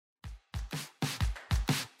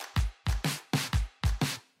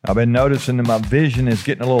I've been noticing that my vision is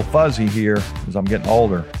getting a little fuzzy here as I'm getting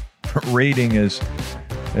older. Reading is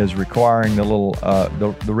requiring the little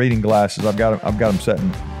the reading glasses. I've got them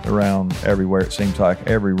sitting around everywhere. It seems like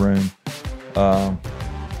every room.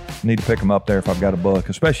 Need to pick them up there if I've got a book,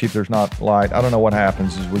 especially if there's not light. I don't know what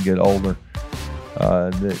happens as we get older.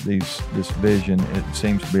 This vision, it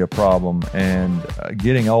seems to be a problem, and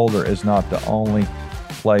getting older is not the only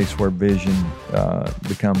place where vision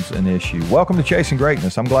becomes an issue. Welcome to Chasing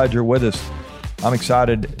Greatness. I'm glad you're with us. I'm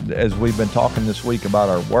excited as we've been talking this week about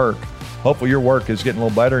our work. Hopefully your work is getting a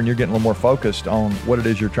little better and you're getting a little more focused on what it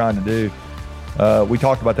is you're trying to do. We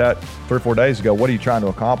talked about that 3 or 4 days ago. What are you trying to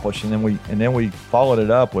accomplish? And then we followed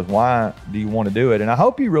it up with why do you want to do it? And I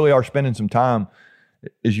hope you really are spending some time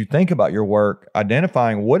as you think about your work,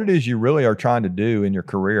 identifying what it is you really are trying to do in your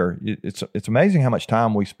career. It's amazing how much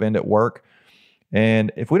time we spend at work.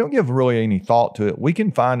 And if we don't give really any thought to it, we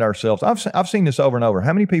can find ourselves, I've seen this over and over.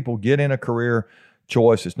 How many people get in a career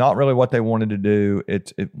choice? It's not really what they wanted to do.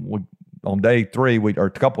 On day 3, or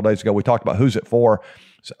a couple of days ago, we talked about who's it for.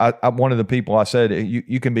 So I'm one of the people. I said,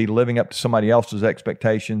 you can be living up to somebody else's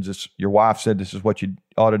expectations. Your wife said this is what you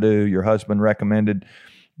ought to do. Your husband recommended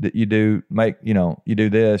that you do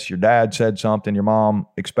this. Your dad said something. Your mom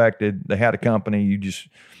expected. They had a company. You just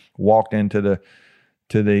walked into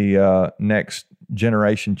the next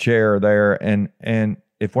generation chair there. And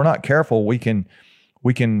if we're not careful, we can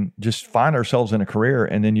just find ourselves in a career,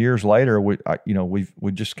 and then years later, we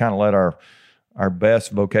just kind of let our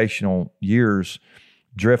best vocational years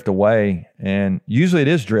drift away. And usually it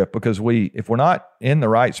is drift because if we're not in the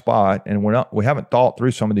right spot and we haven't thought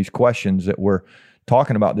through some of these questions that we're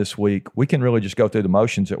talking about this week, we can really just go through the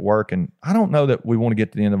motions at work. And I don't know that we want to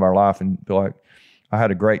get to the end of our life and feel like I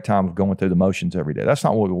had a great time of going through the motions every day. That's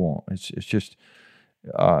not what we want. It's just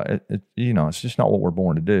it's just not what we're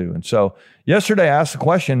born to do. And so yesterday I asked the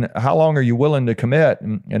question, how long are you willing to commit?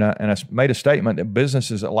 And I made a statement that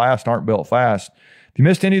businesses that last aren't built fast. If you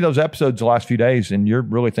missed any of those episodes the last few days and you're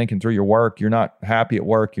really thinking through your work, you're not happy at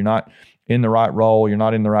work, you're not in the right role, you're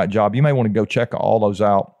not in the right job, you may want to go check all those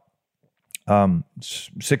out.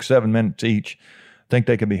 6-7 minutes each. I think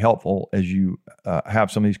they can be helpful as you have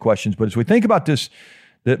some of these questions. But as we think about this,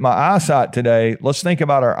 that my eyesight today, let's think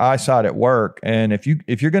about our eyesight at work. And if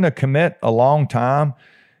you're going to commit a long time,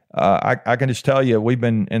 I can just tell you, we've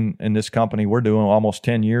been in this company, we're doing almost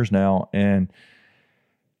 10 years now. And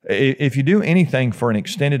if you do anything for an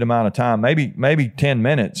extended amount of time, maybe 10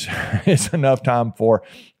 minutes is enough time for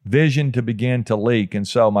vision to begin to leak. And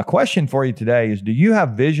so my question for you today is, do you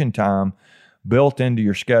have vision time built into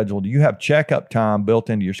your schedule? Do you have checkup time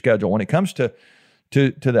built into your schedule? When it comes to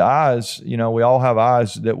the eyes, we all have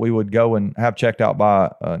eyes that we would go and have checked out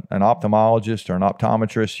by an ophthalmologist or an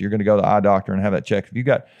optometrist. You're going to go to the eye doctor and have that checked.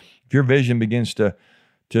 If your vision begins to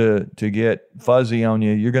get fuzzy on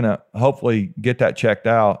you, you're going to hopefully get that checked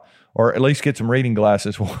out, or at least get some reading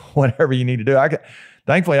glasses, whatever you need to do.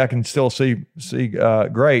 Thankfully I can still see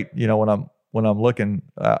great, when I'm looking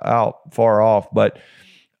out far off, but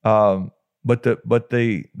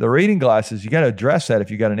the reading glasses, you got to address that if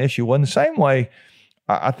you got an issue. Well, in the same way,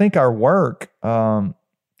 I think our work, if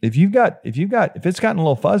it's gotten a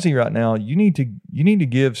little fuzzy right now, you need to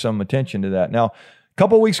give some attention to that. Now, a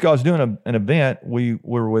couple of weeks ago, I was doing an event. We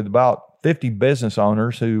were with about 50 business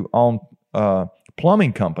owners who own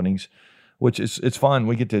plumbing companies, which it's fun.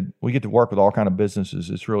 We get to work with all kind of businesses.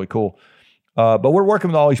 It's really cool. But we're working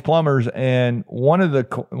with all these plumbers, and one of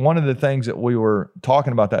the things that we were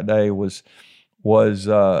talking about that day was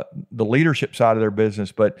the leadership side of their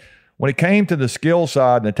business. But when it came to the skill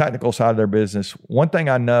side and the technical side of their business, one thing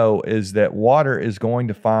I know is that water is going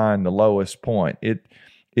to find the lowest point.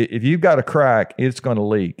 If you've got a crack, it's going to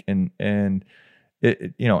leak, and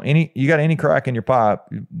you got any crack in your pipe,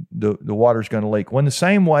 the water's going to leak. When the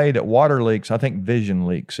same way that water leaks, I think vision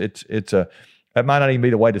leaks. That might not even be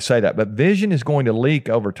the way to say that, but vision is going to leak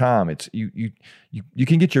over time. It's you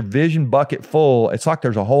can get your vision bucket full. It's like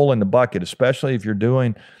there's a hole in the bucket, especially if you're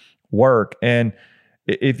doing work. And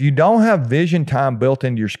if you don't have vision time built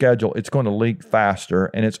into your schedule, it's going to leak faster.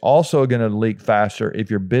 And it's also going to leak faster if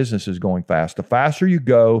your business is going fast. The faster you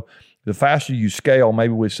go, the faster you scale,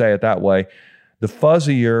 maybe we say it that way, the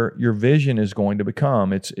fuzzier your vision is going to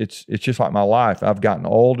become. It's just like my life. I've gotten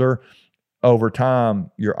older. Over time,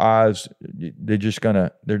 your eyes, they're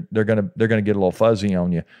gonna get a little fuzzy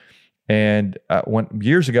on you. And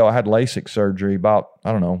years ago, I had LASIK surgery about,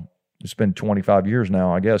 I don't know, it's been 25 years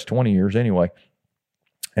now, I guess 20 years anyway.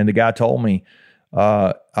 And the guy told me,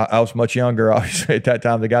 I was much younger, obviously at that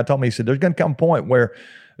time. The guy told me, he said, there's going to come a point where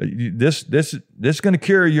this is going to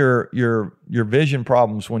cure your vision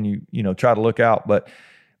problems when you try to look out. But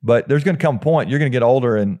But there's going to come a point you're going to get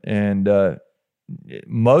older, and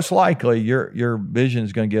most likely your vision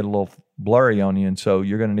is going to get a little blurry on you, and so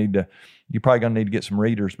you're probably going to need to get some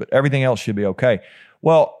readers. But everything else should be okay.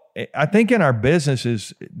 Well, I think in our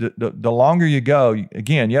businesses, the longer you go,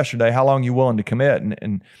 again, yesterday, how long are you willing to commit?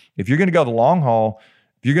 And if you're going to go the long haul,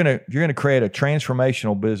 if you're going to create a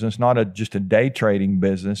transformational business, not just a day trading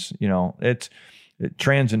business, it's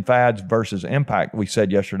trends and fads versus impact. We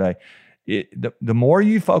said yesterday, the more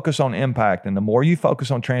you focus on impact and the more you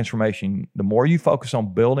focus on transformation, the more you focus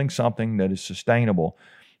on building something that is sustainable,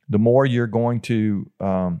 the more you're going to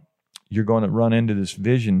run into this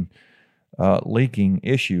vision leaking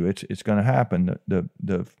issue. It's going to happen.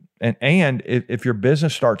 And if your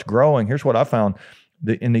business starts growing, here's what I found.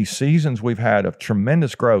 In these seasons we've had of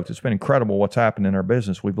tremendous growth, it's been incredible what's happened in our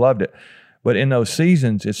business. We've loved it. But in those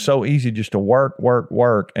seasons, it's so easy just to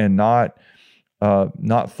work, and not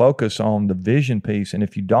focus on the vision piece. And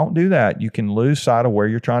if you don't do that, you can lose sight of where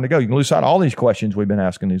you're trying to go. You can lose sight of all these questions we've been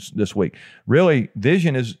asking this week. Really,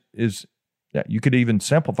 vision is you could even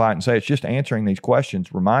simplify it and say it's just answering these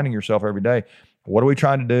questions, reminding yourself every day, what are we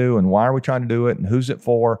trying to do and why are we trying to do it and who's it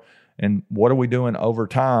for and what are we doing over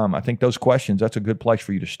time? I think those questions, that's a good place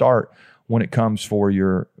for you to start when it comes to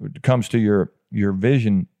your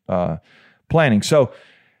vision planning. So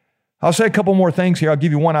I'll say a couple more things here. I'll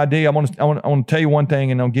give you one idea. I want to tell you one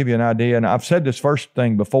thing and I'll give you an idea. And I've said this first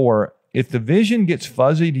thing before. If the vision gets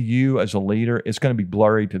fuzzy to you as a leader, it's going to be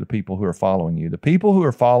blurry to the people who are following you. The people who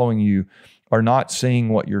are following you are not seeing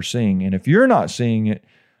what you're seeing. And if you're not seeing it,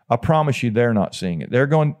 I promise you they're not seeing it. They're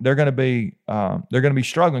going to be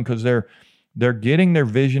struggling because they're getting their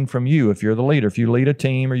vision from you. If you're the leader, if you lead a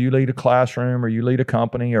team or you lead a classroom or you lead a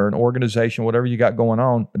company or an organization, whatever you got going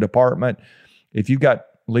on, a department, if you've got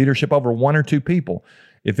leadership over one or two people,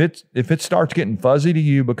 if it starts getting fuzzy to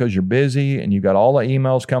you because you're busy and you got all the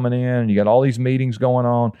emails coming in and you got all these meetings going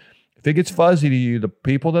on, if it gets fuzzy to you, the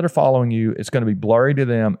people that are following you, it's going to be blurry to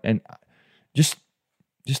them. And just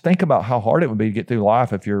think about how hard it would be to get through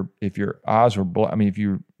life if your eyes were if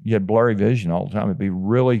you had blurry vision all the time. It'd be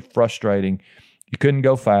really frustrating. You couldn't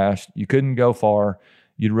go fast. You couldn't go far.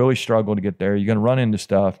 You'd really struggle to get there. You're going to run into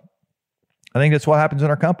stuff. I think that's what happens in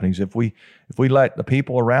our companies. If we let the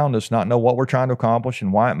people around us not know what we're trying to accomplish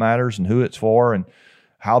and why it matters and who it's for and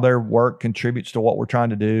how their work contributes to what we're trying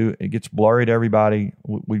to do, it gets blurry to everybody.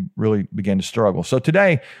 We really begin to struggle. So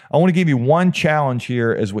today, I want to give you one challenge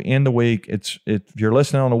here as we end the week. If you're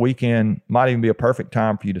listening on the weekend, might even be a perfect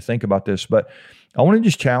time for you to think about this, but I want to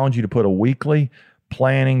just challenge you to put a weekly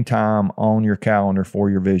planning time on your calendar for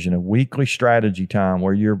your vision, a weekly strategy time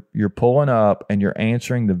where you're pulling up and you're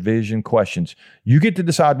answering the vision questions. You get to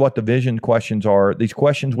decide what the vision questions are. These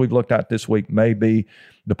questions we've looked at this week may be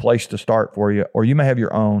the place to start for you, or you may have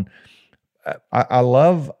your own. I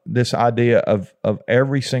love this idea of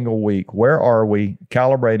every single week. Where are we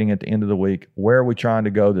calibrating at the end of the week? Where are we trying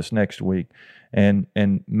to go this next week? And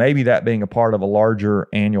maybe that being a part of a larger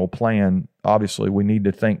annual plan. Obviously, we need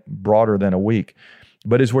to think broader than a week.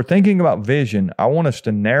 But as we're thinking about vision, I want us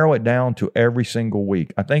to narrow it down to every single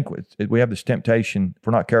week. I think we have this temptation, if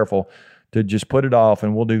we're not careful, to just put it off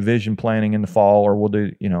and we'll do vision planning in the fall, or we'll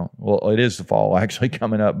do, it is the fall actually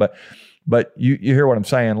coming up. But you hear what I'm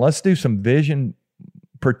saying. Let's do some vision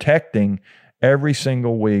protecting every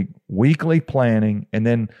single week, weekly planning, and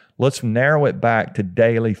then let's narrow it back to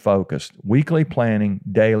daily focus. Weekly planning,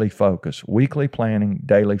 daily focus. Weekly planning,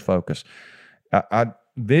 daily focus.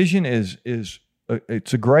 Vision is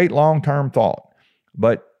it's a great long-term thought,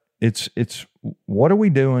 but it's what are we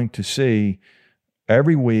doing to see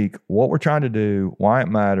every week what we're trying to do, why it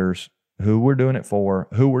matters, who we're doing it for,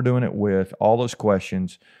 who we're doing it with, all those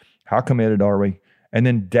questions. How committed are we? And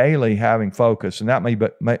then daily having focus, and that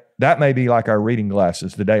may be like our reading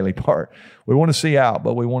glasses, the daily part. We want to see out,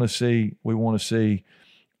 but we want to see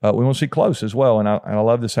close as well. And I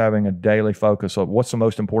love this, having a daily focus of what's the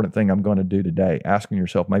most important thing I'm going to do today. Asking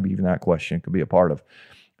yourself maybe even that question could be a part of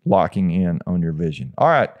locking in on your vision. All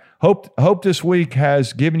right. Hope this week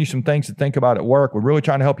has given you some things to think about at work. We're really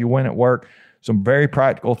trying to help you win at work. Some very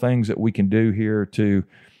practical things that we can do here to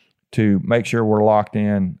make sure we're locked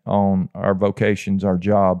in on our vocations, our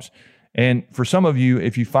jobs. And for some of you,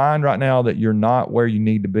 if you find right now that you're not where you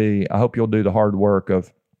need to be, I hope you'll do the hard work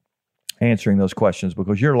of answering those questions,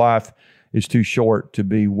 because your life is too short to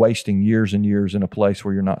be wasting years and years in a place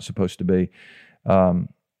where you're not supposed to be.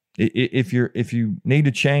 If you need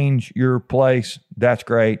to change your place, that's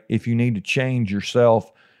great. If you need to change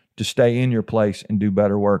yourself to stay in your place and do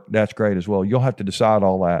better work, that's great as well. You'll have to decide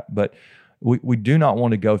all that. But we do not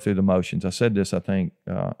want to go through the motions. I said this, I think,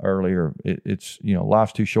 earlier. It's,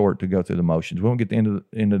 life's too short to go through the motions. We won't get to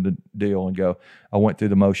the end of the deal and go, I went through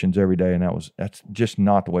the motions every day, and that's just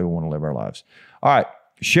not the way we want to live our lives. All right,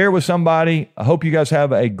 share with somebody. I hope you guys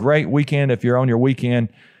have a great weekend if you're on your weekend,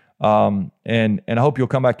 and I hope you'll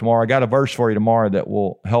come back tomorrow. I got a verse for you tomorrow that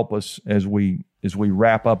will help us as we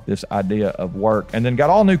wrap up this idea of work, and then got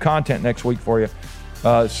all new content next week for you.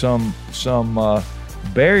 Some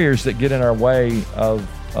barriers that get in our way of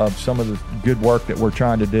some of the good work that we're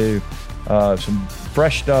trying to do. Some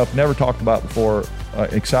fresh stuff, never talked about before.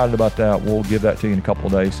 Excited about that. We'll give that to you in a couple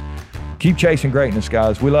of days. Keep chasing greatness,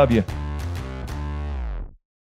 guys. We love you.